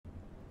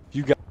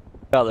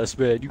got this,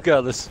 man. You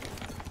got this.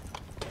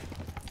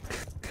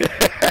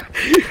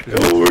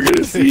 Oh, we're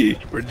gonna see.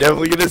 We're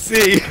definitely gonna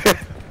see.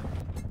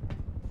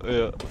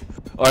 Yeah.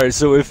 All right.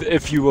 So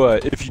if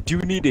you do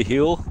need to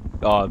heal,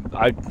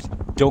 I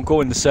don't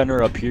go in the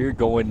center up here.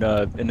 Go in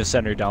the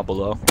center down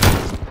below.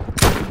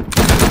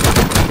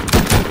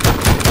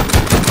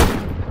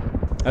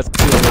 That's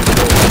the only way to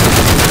go.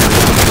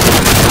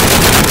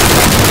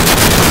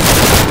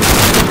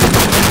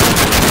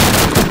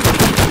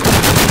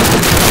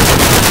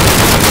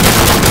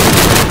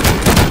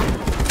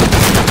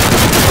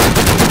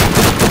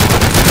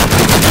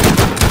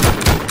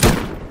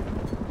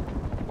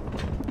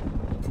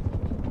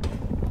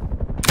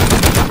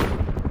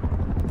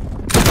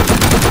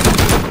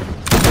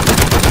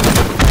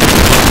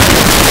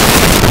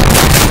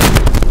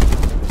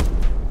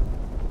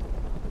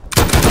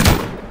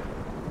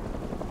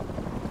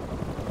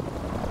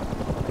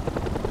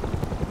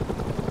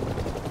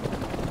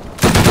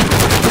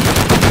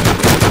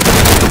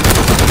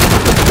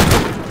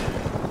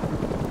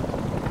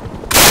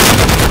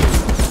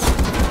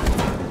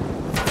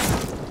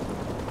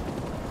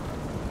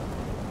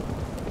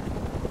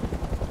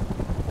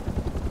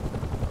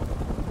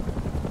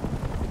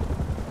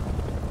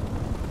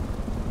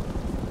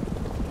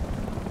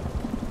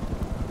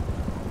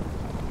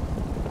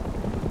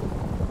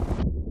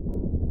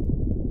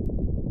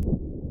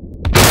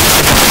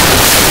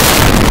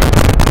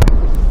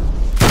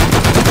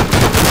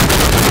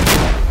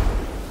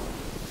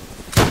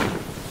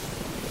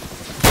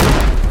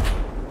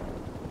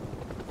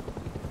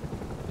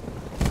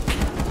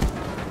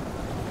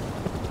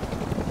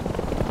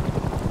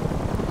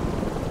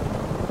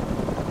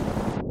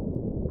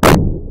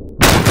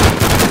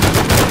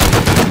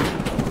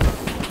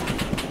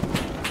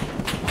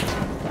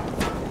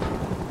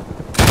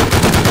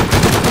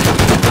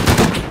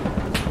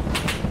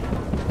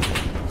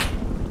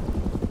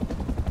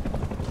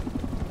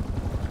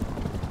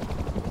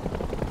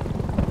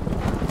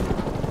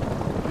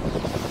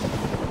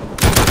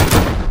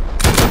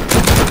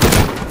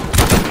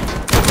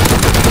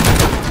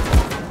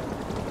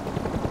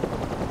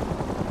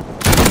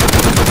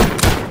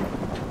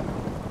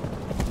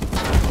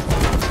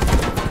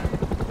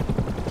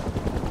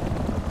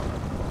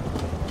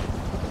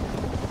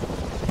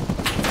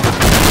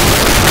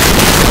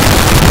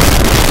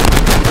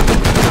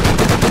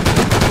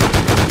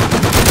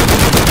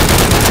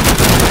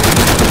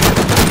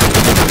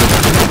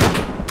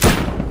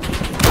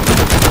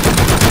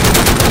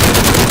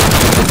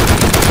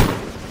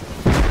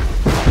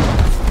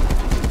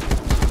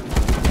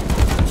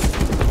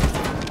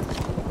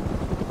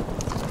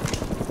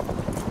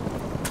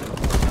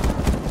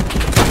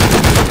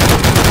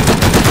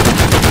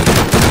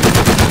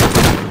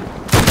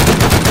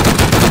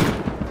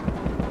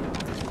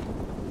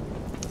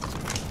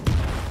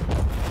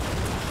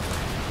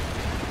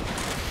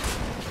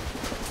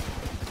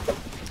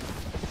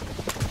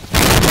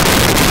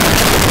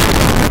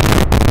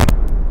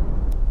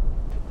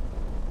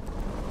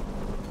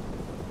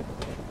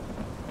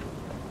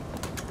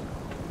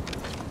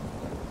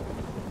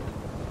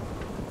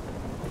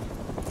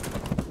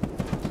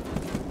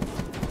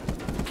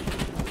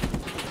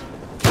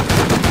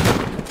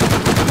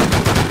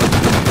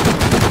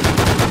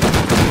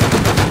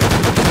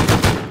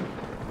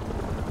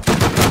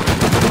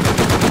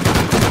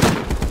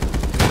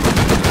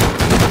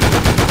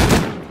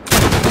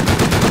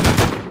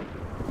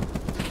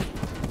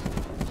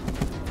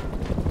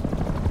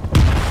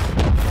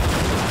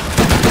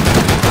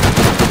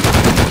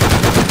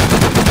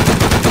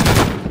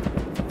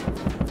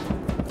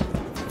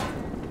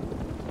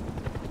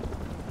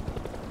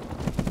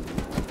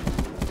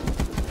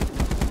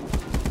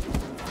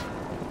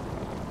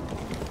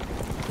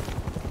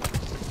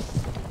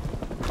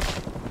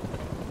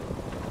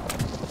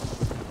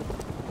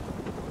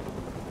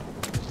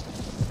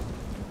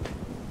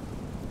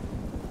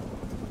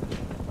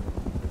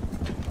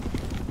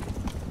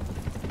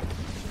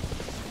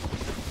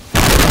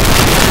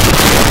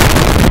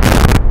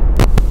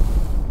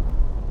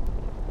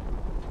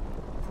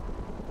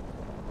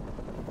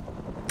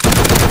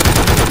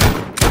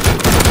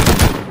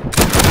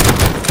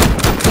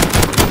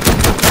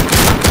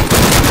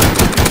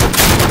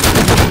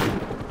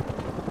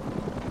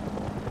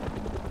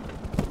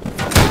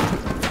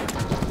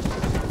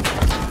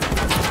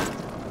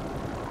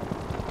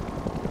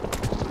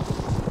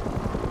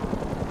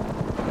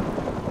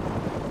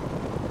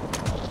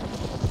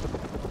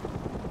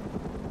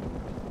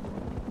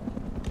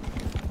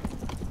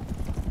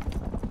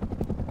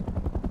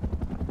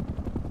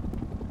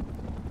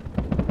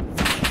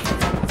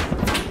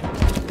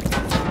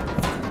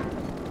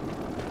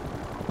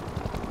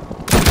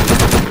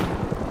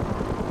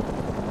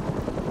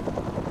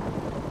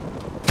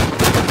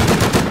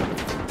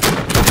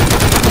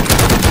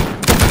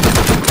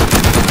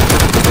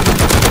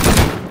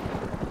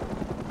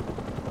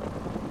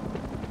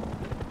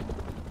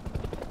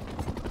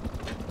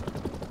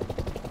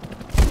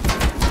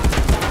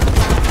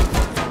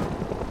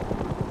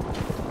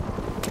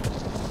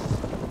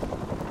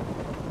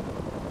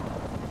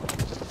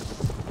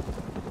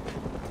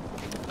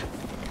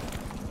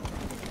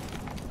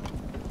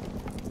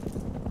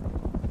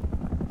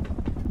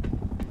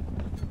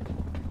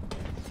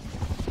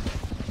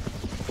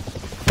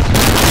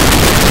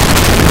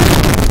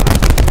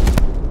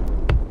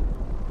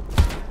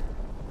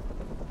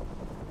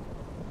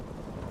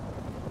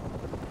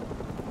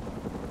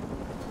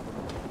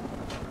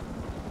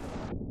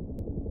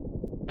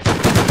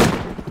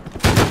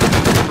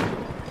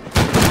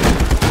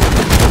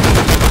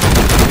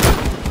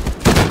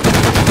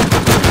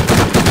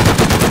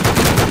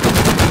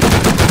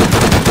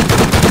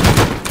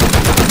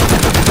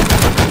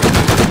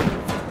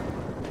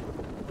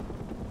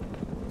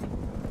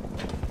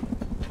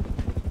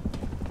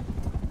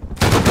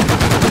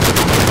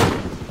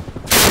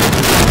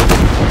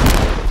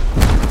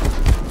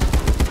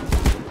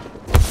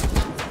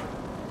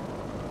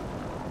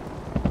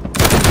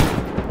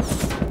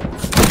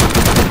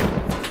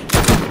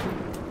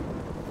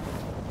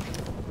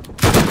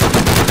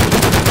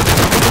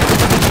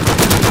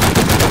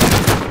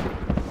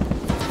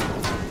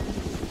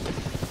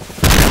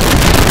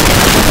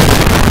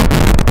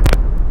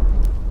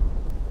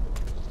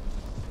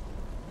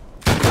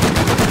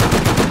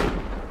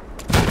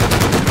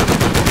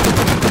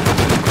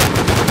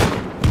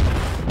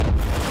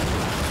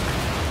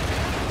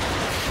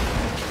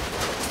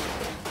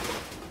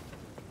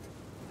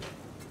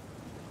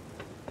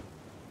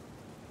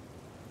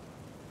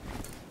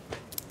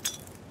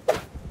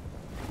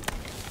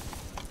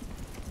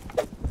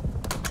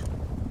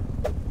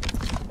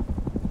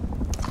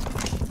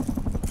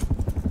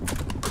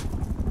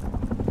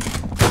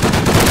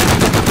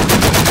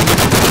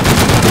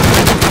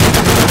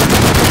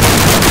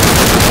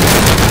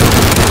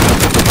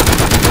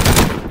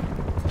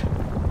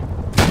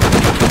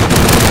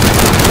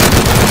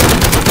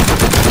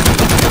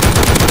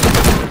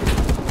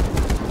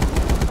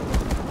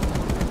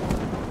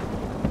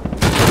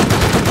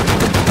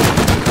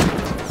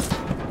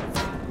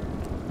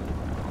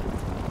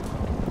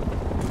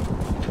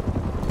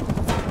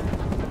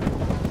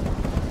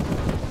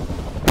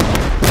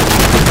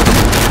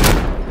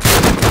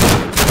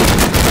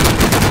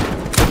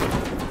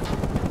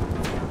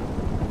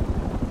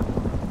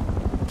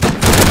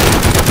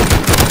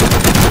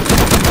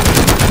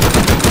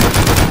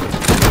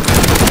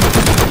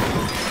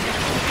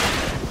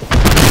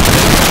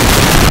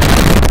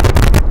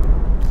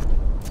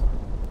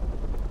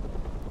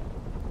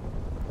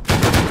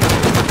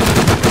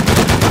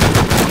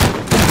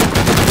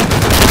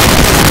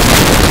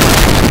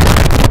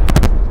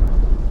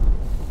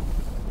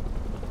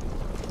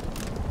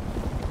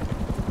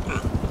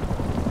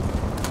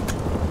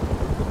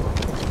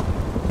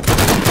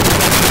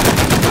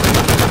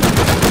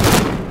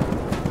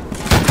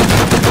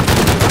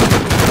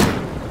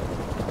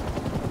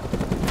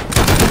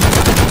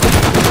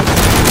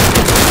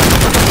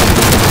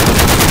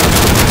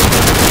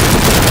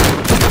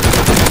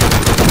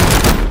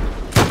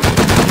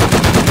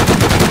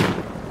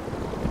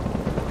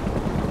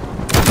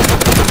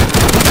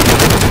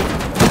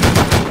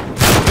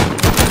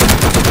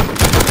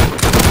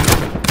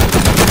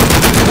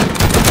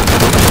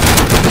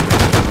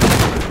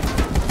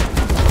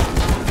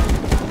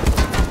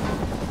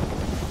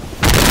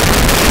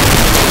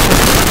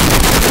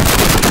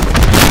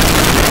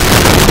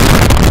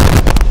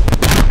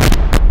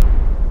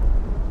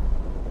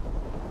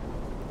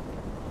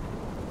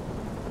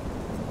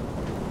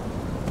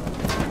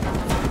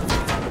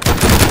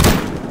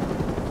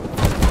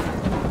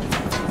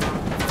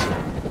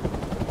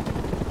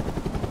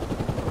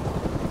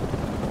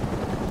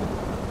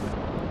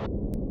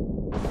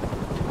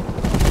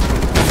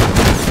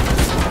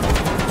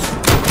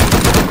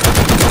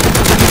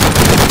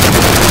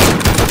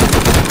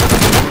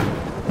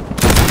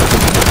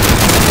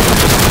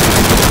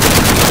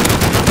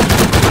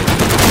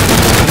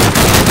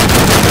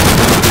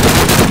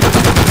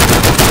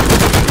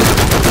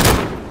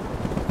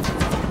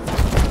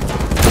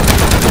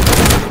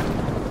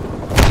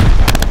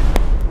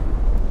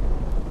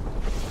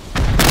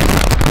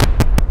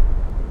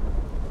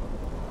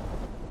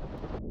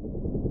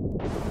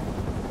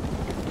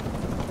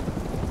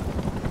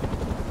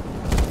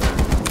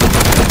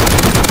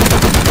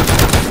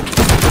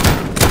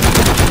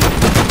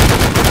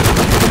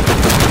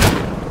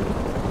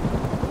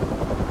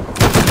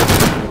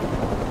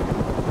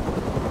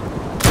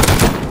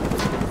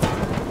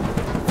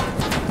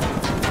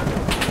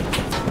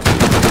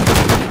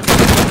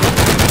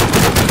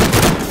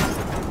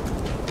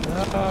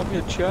 me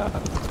a shot.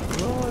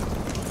 Run.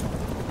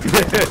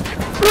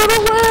 Run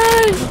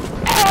away!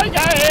 Oh, I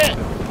got it!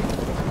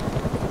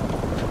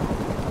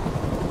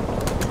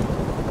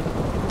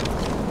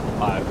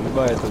 Alright, we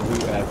might have to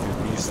loot after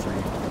these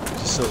three.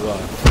 Just so,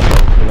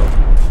 you know,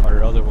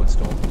 our other ones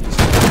don't.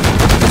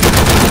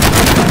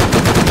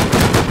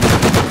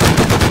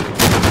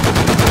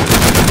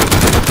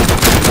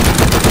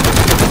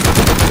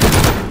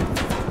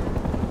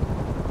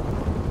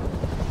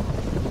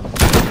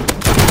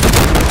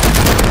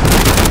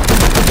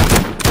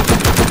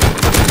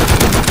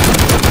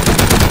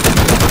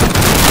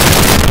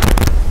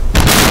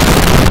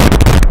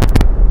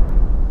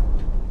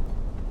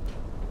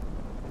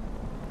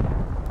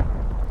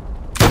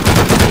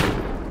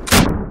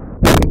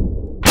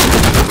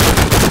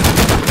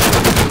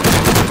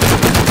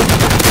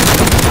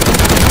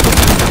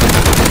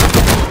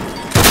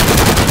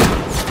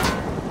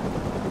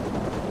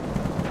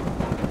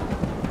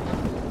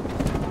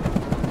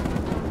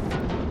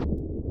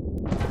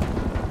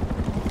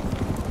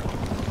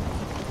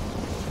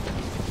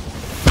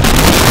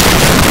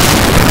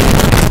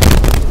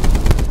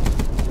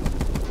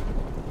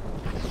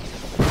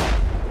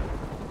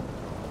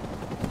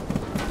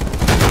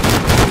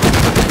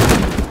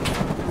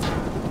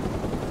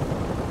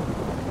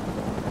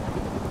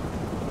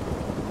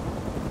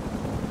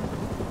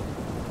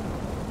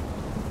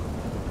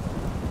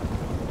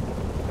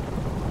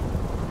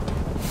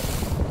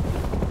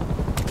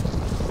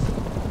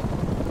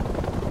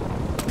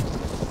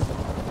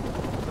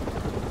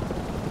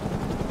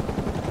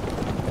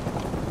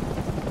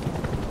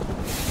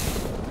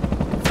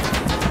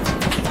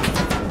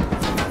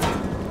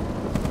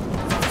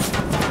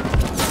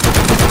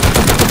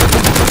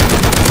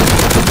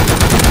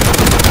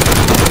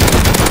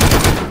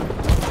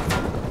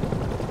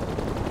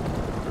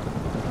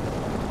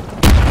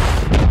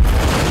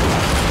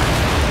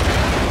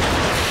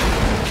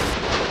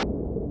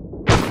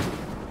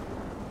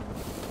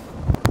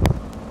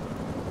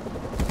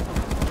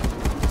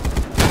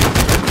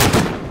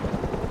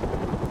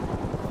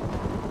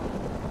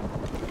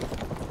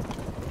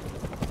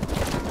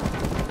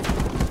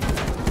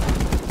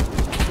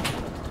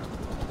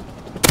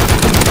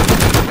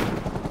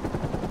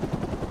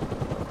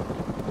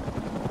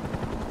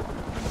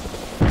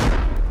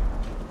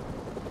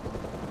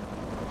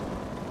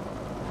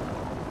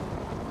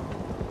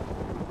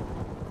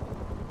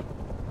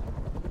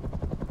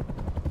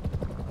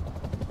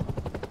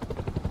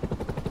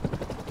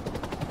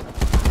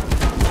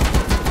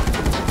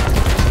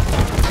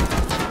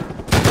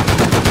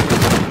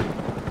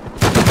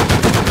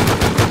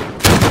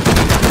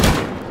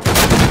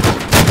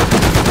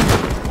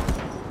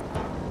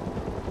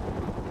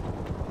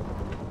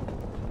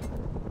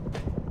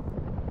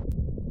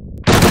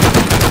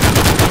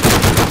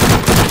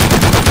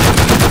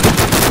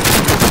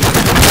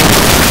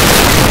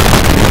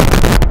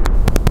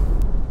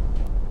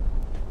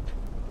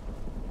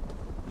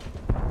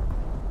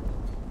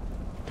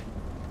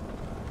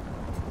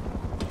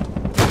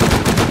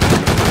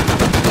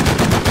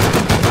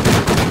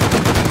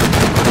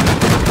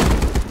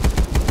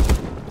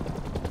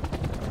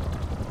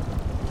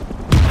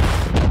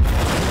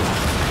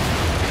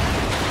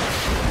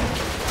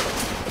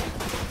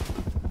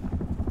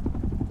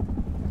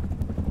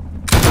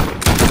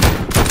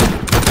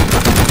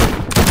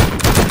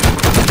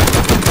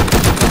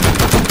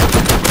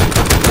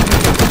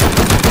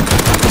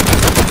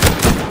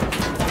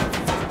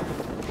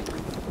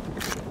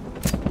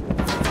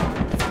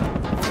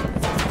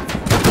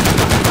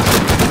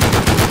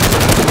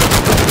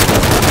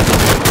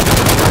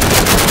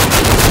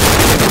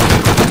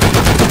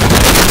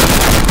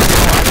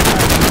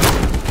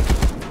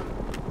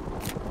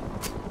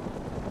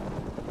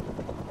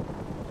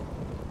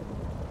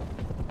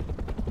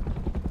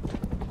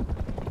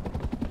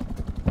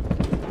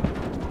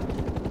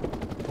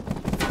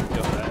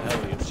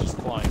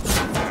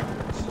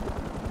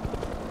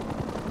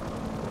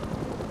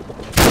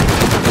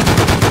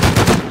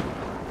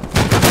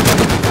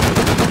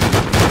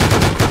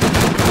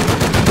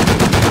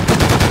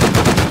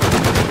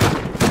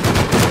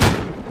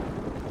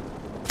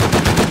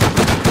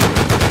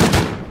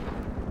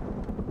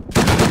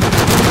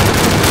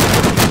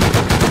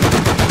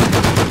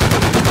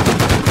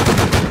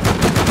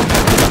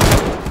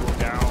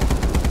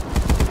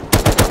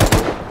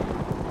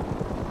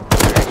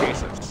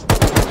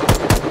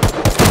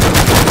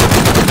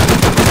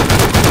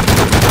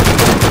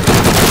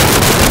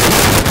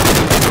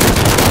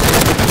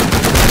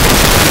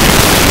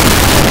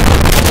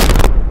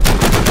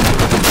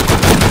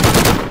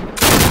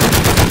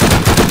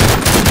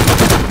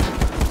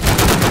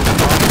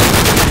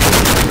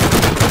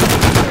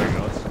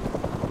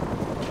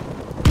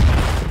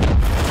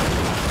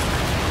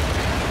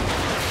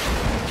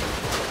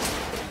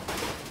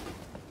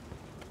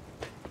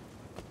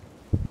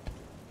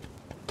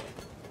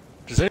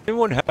 Does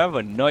anyone have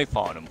a knife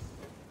on him?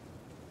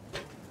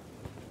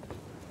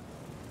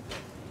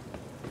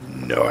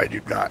 No, I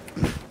do not.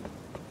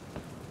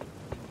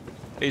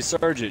 Hey,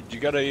 Sergeant, you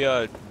got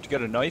a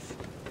knife?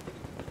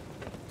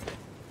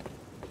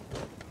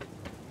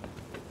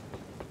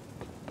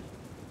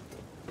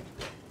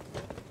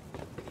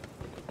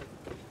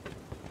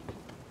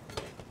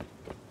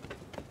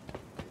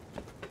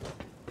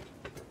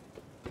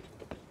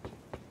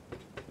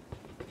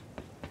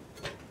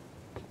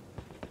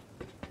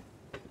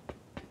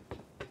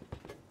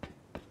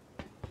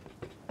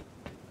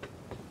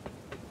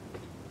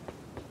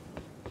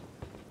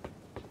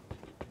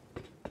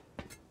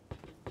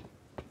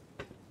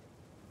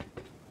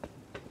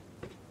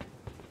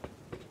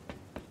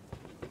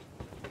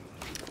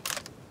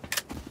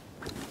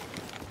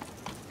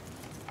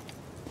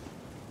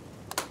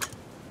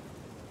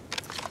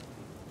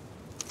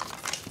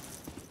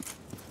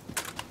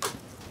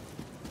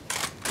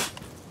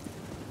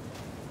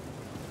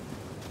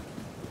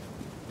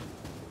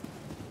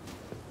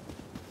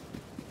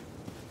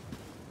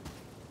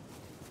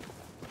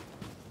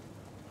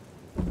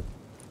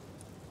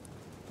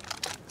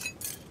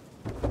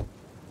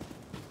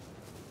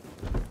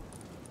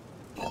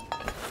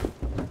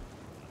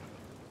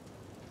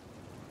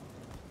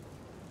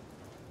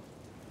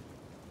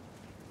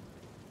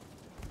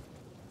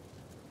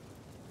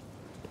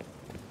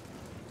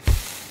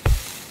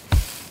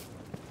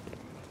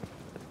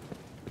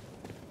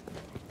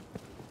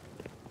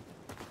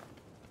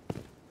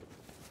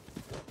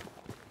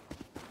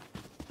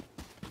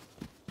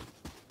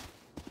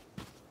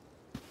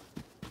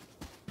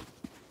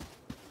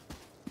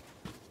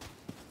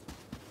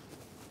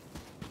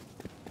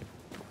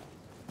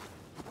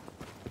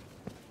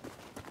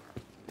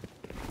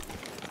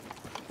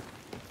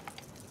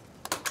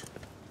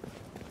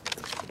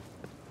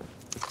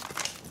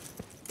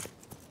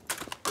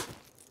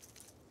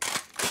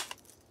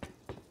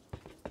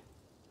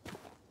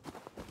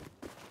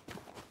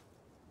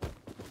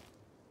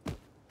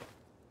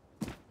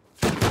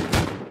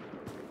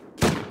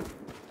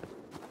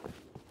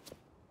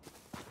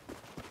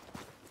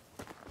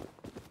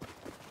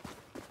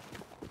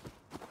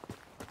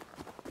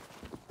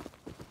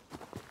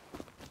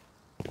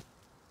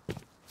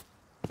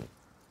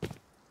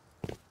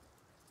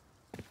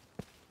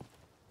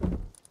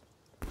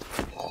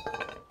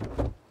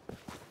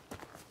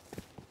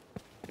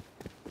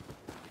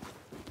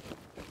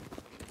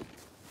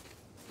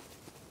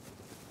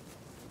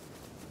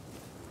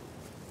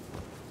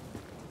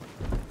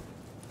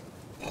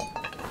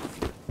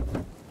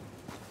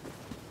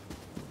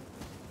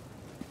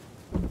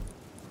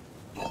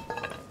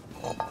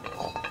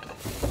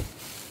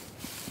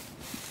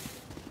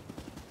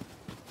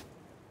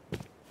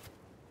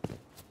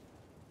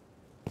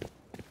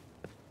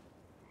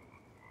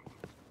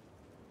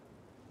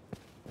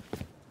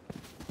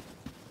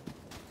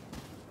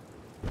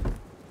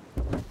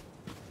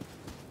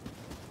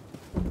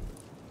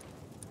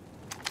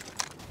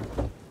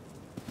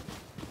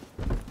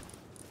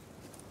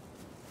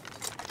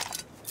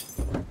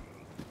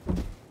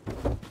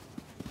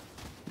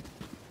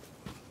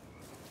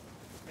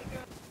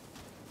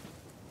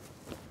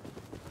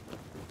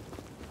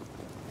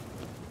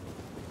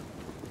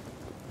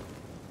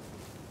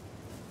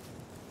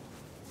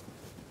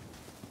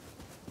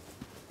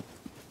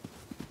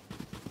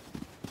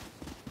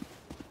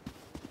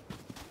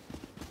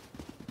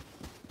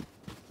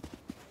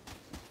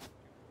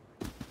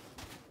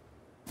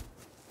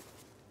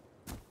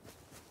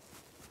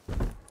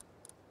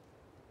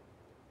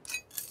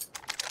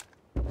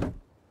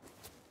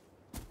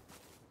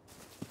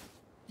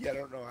 Yeah, I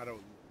don't know how the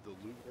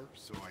loot works,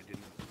 so I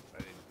didn't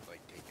like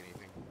take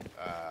anything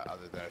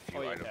other than a few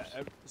Oh yeah, items.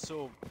 yeah.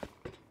 So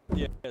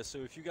yeah, so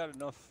if you got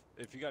enough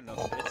hits,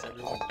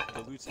 everyone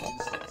the loot's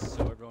instant,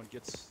 so everyone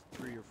gets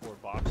 3 or 4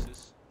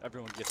 boxes.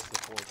 Everyone gets the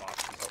 4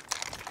 boxes.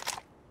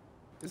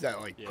 Is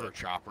that like Yeah, per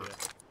chopper?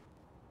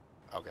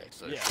 yeah. Okay,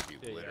 so it Yeah, should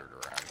be yeah, littered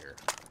around here.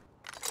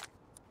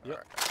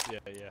 Yep.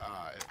 Alright. Yeah.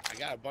 I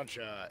got a bunch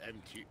of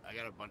M2. I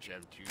got a bunch of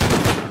M2s.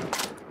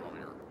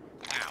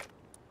 Ow!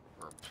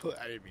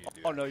 I didn't mean to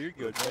do that. Oh no, you're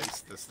good, man.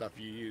 Replace the stuff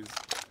you use.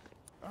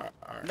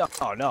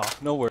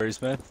 Alright. No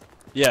worries, man.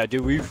 Yeah,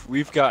 dude,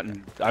 we've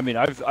gotten. I mean,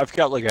 I've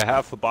got like a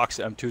half a box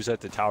of M2s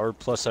at the tower,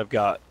 plus I've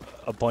got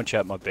a bunch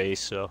at my base.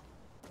 So,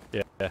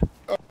 yeah,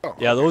 Oh,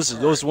 yeah. okay.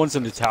 Those ones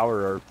in the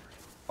tower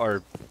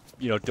are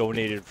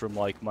donated from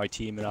like my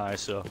team and I.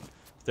 So,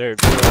 they're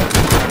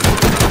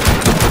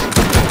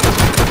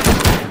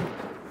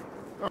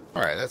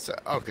all right. That's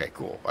okay.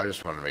 Cool. I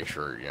just wanted to make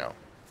sure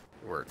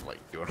we're like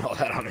doing all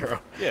that on our own.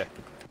 yeah.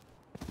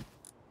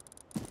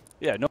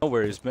 Yeah, no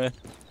worries, man.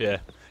 Yeah.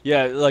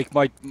 Like me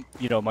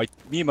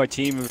and my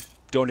team have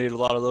donated a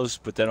lot of those,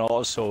 but then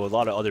also a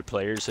lot of other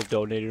players have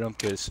donated them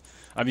because,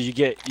 I mean, you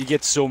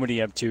get so many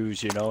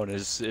M2s, and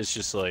it's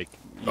just like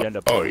you end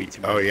up way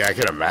too many. Oh yeah, I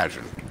can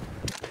imagine.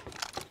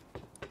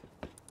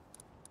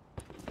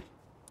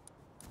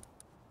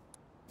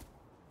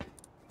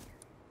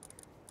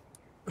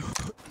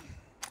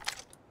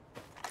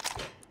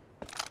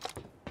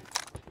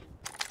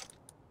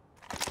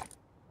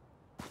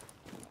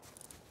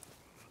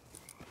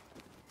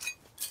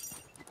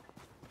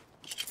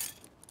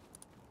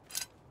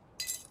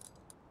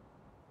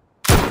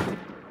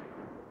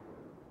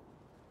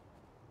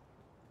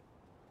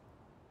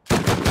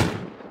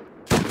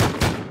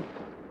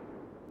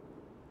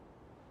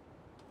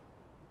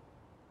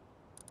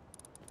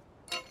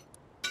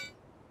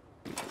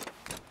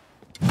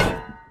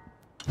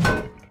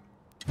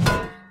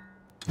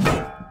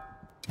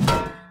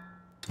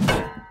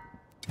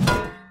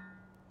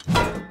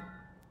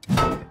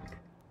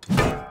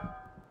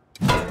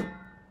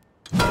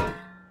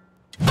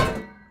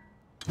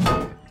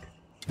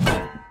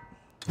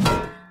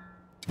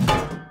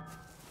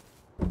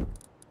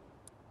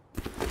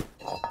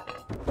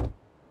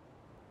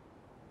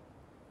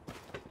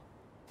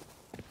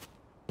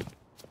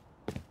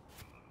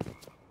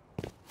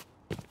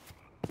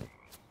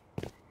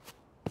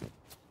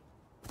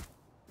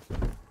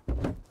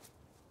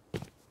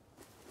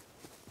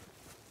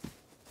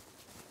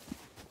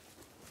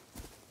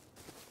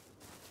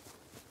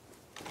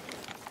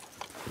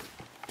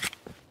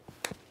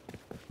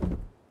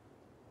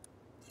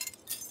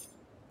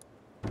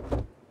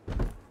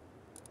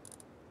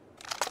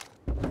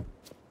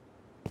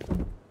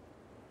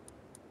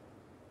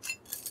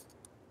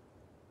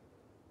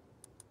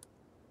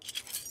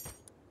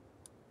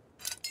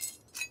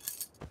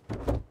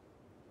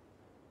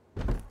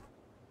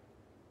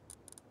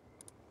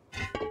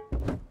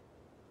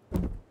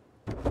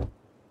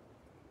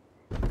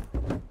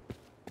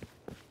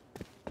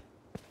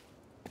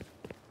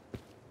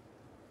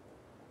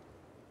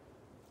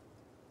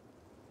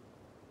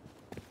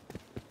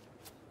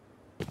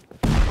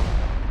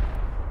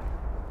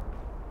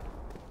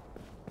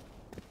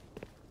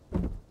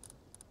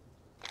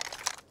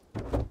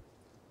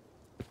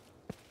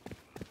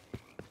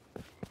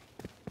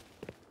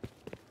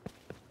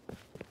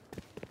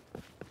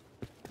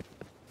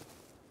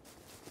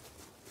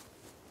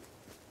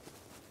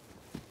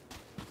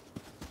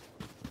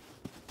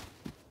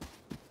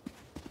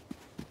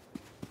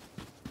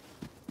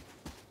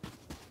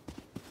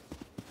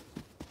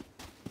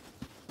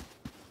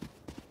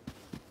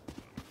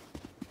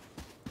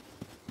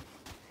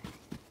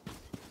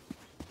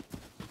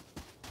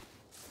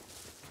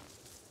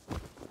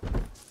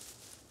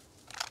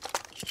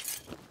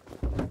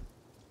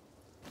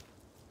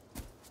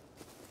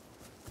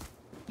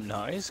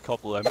 Nice,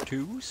 couple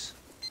M2s.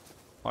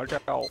 Watch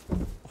out.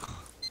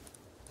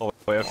 Oh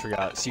wait, I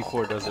forgot.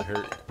 C4 doesn't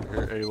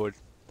hurt anyone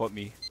but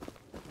me.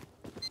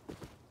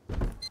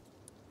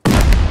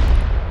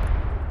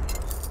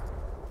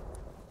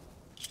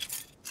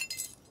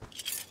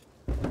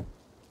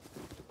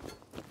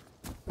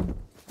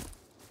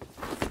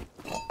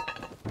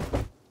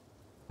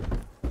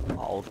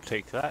 I'll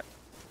take that.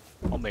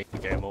 I'll make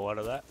ammo out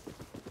of that.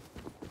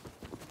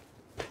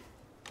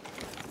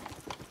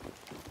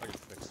 I can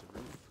fix the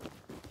roof.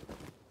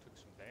 Took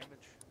some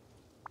damage.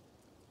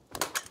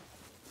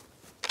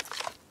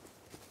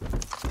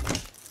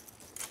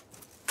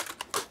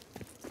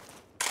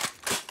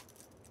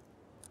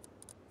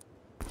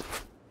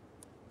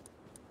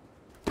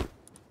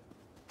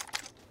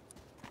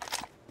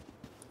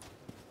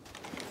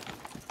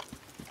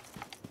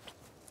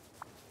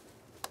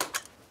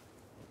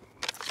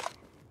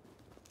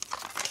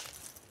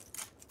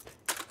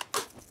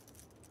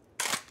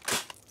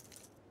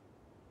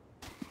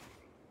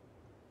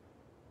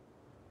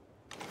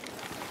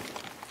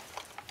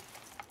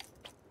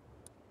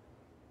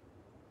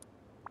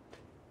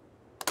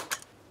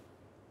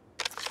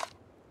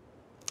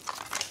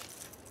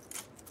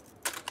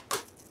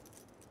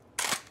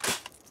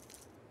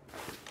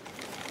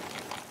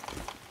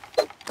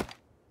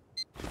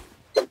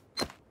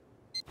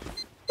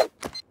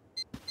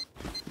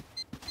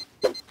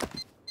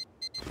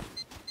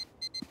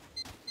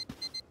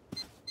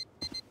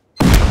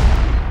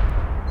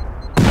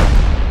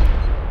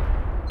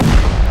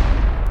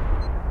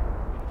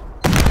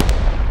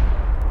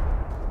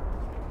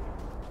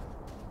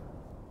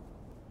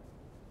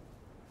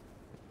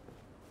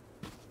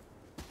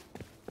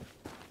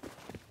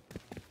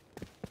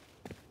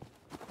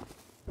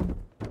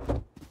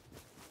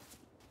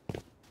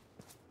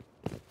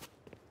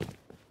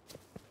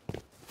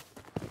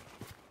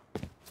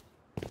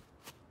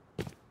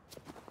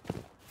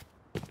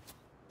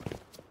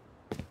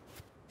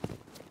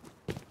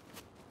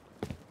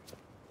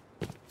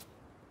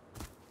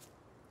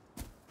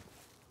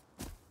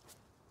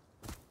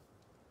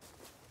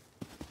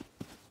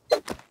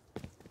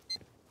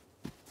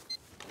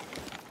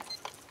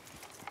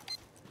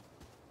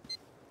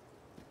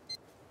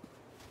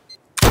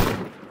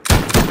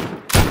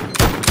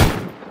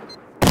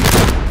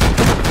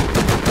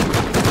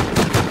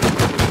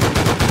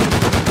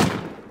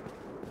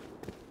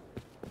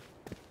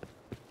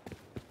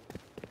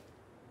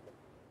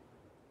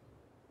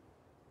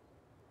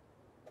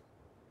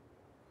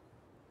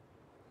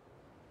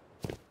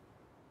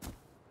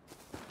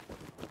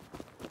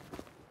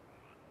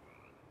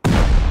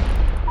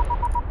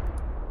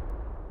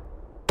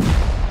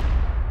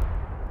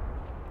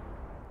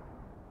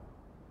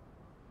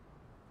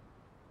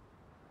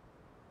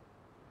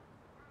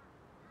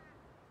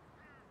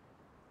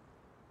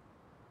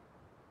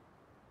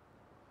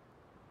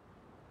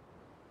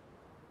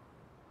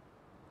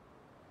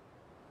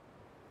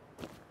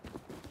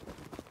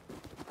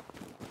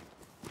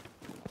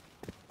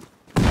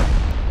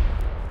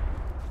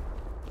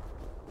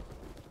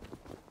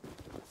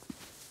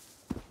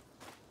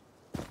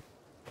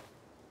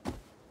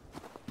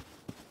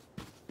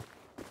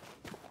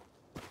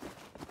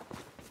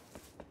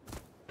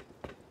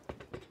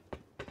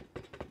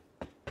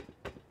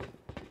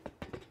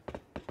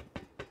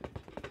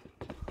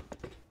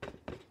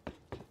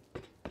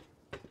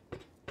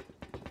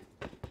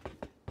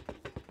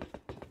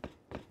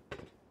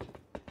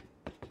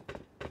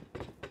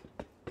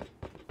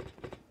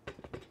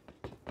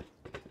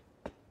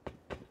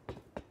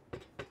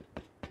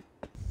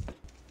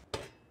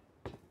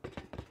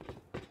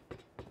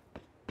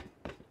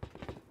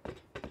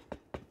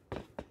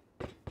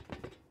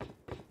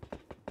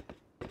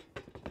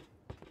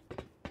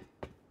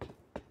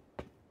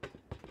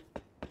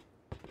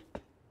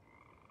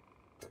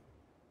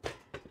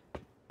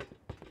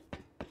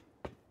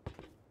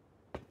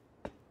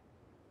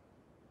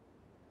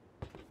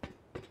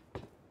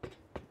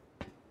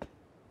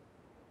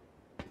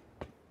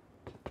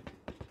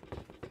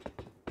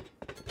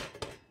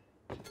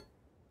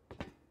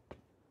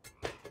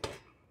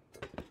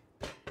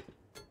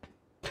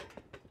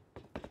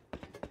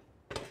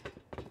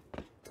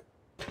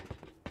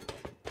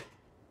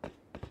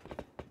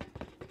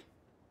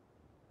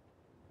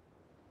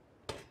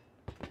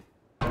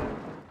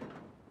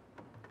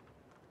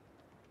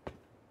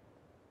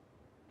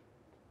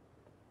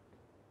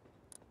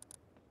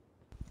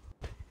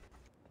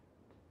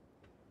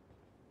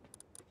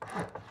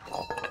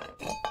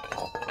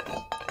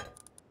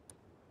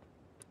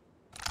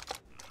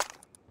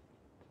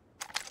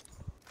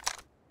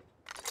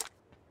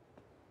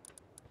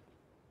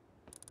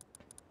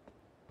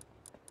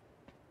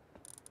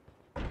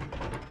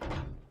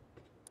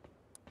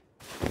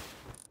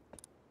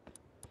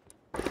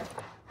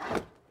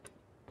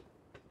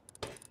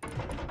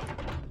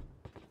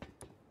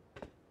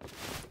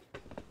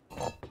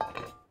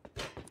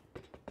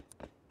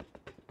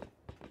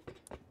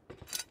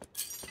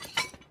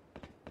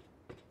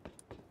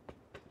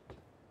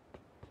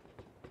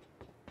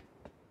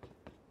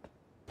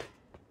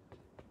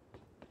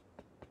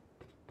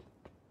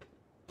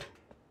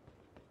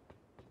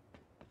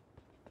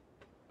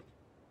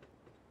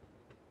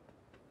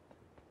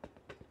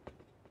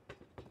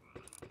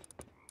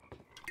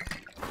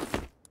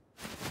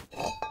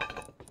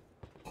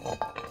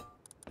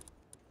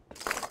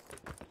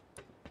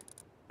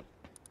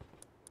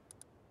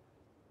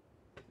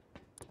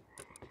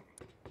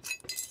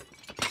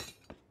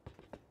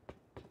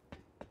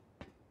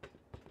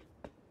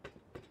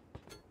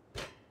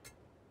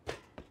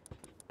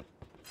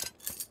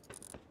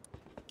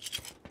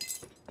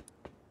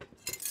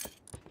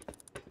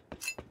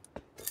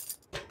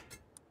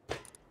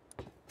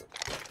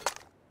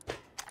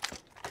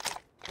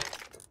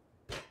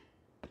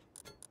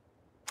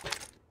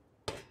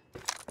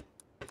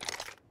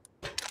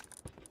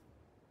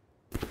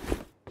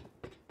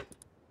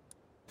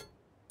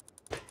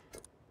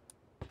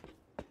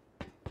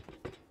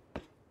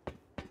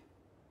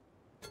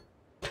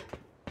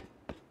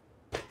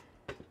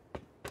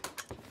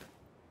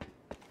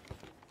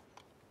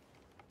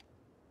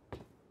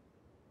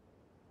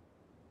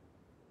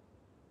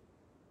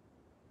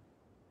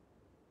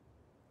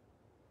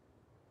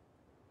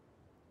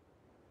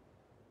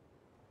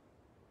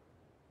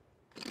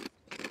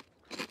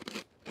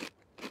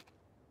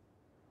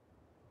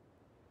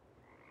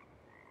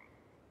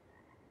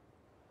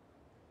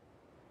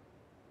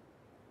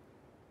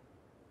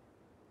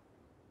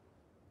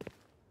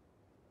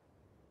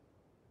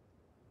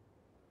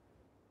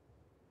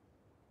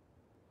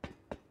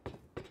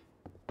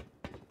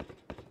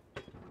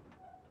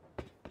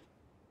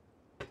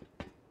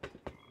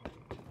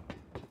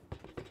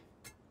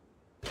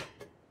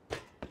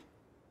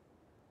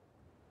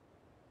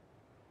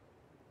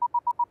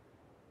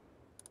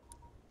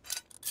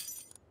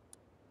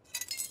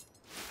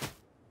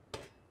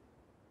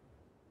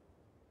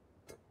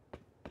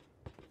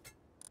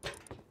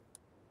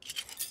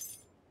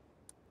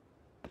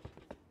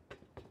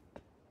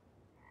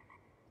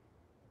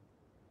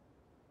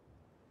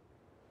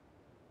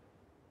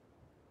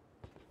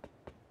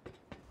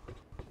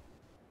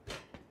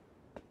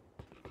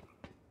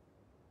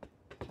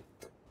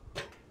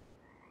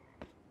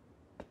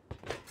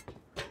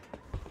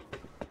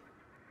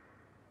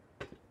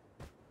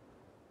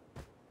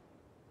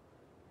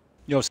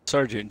 Yo,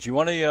 Sergeant, do you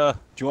want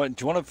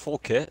a full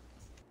kit?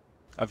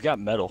 I've got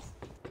metal.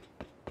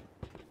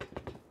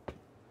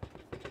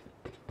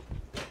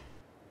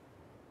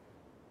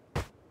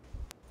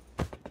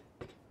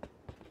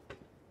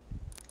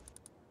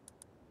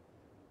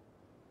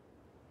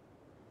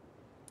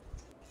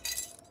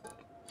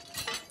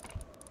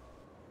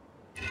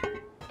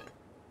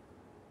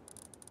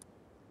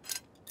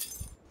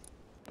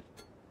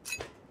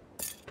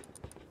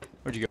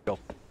 Where'd you go?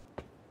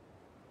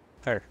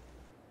 Here.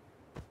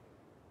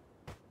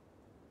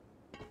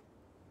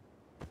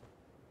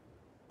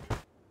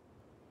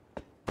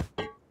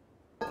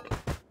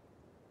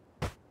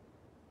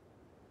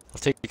 I'll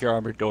take your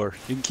armored door.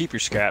 You can keep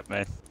your scrap,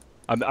 man.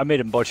 I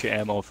made a bunch of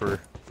ammo for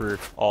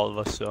all of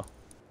us, so.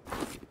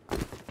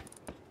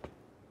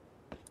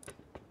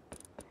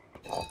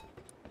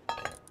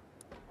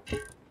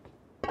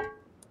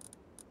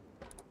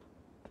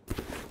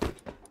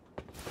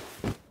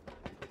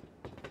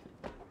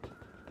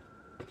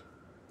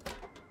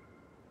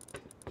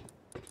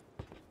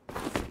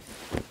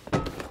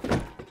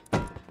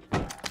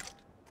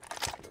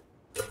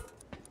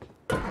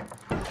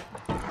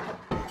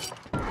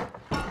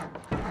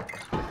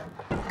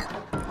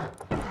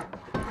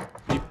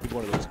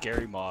 One of those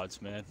Gary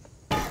mods, man.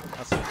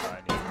 That's what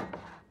I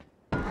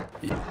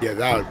need. Yeah,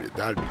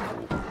 that'd be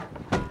cool.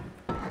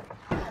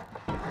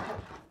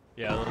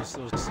 Yeah,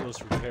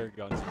 those repair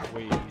guns are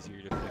way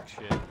easier to fix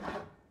shit.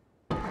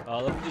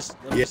 Let me just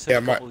hit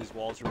a couple of these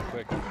walls real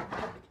quick.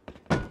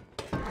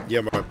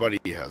 Yeah, my buddy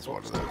has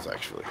one of those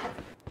actually.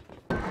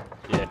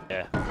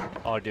 Yeah.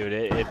 Oh, dude,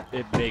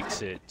 it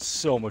makes it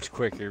so much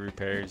quicker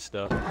repair and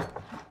stuff.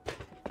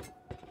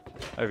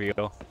 There we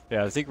go.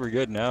 Yeah, I think we're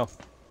good now.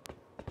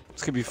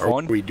 It's gonna be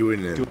fun. Are we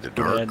doing it in the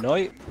dark? At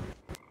night?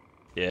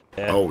 Yeah.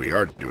 Oh, we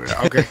are doing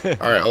it. Okay.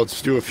 All right.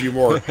 Let's do a few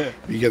more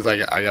because I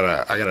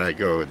gotta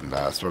go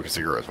and smoke a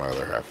cigarette with my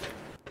other half.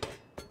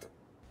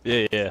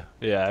 Yeah.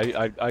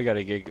 I got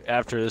a gig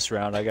after this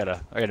round. I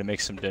gotta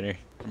make some dinner,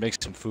 or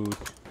make some food.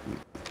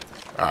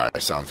 All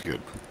right. Sounds good.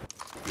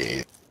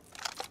 Yeah.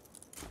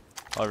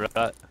 All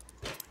right.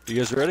 You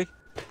guys ready?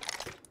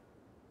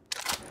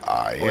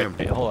 I am.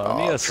 Wait, hold on.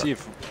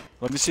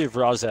 Let me see if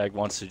Rozag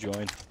wants to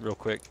join real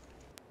quick.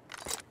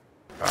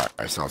 All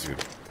right. Sounds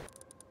good.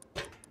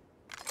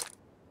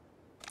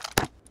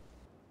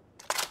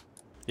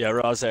 Yeah,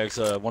 Rozag's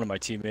one of my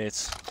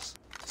teammates.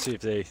 See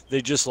if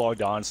they just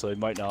logged on, so they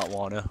might not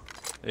wanna.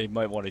 They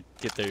might want to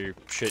get their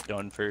shit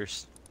done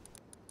first.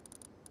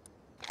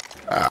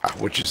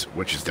 Which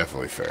is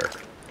definitely fair.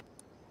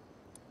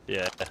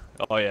 Yeah.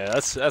 Oh yeah,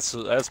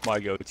 that's my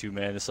go-to,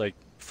 man. It's like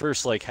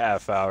first like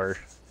half hour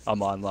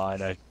I'm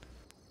online.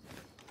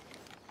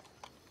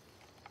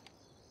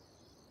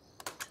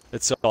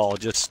 It's all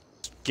just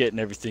getting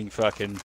everything fucking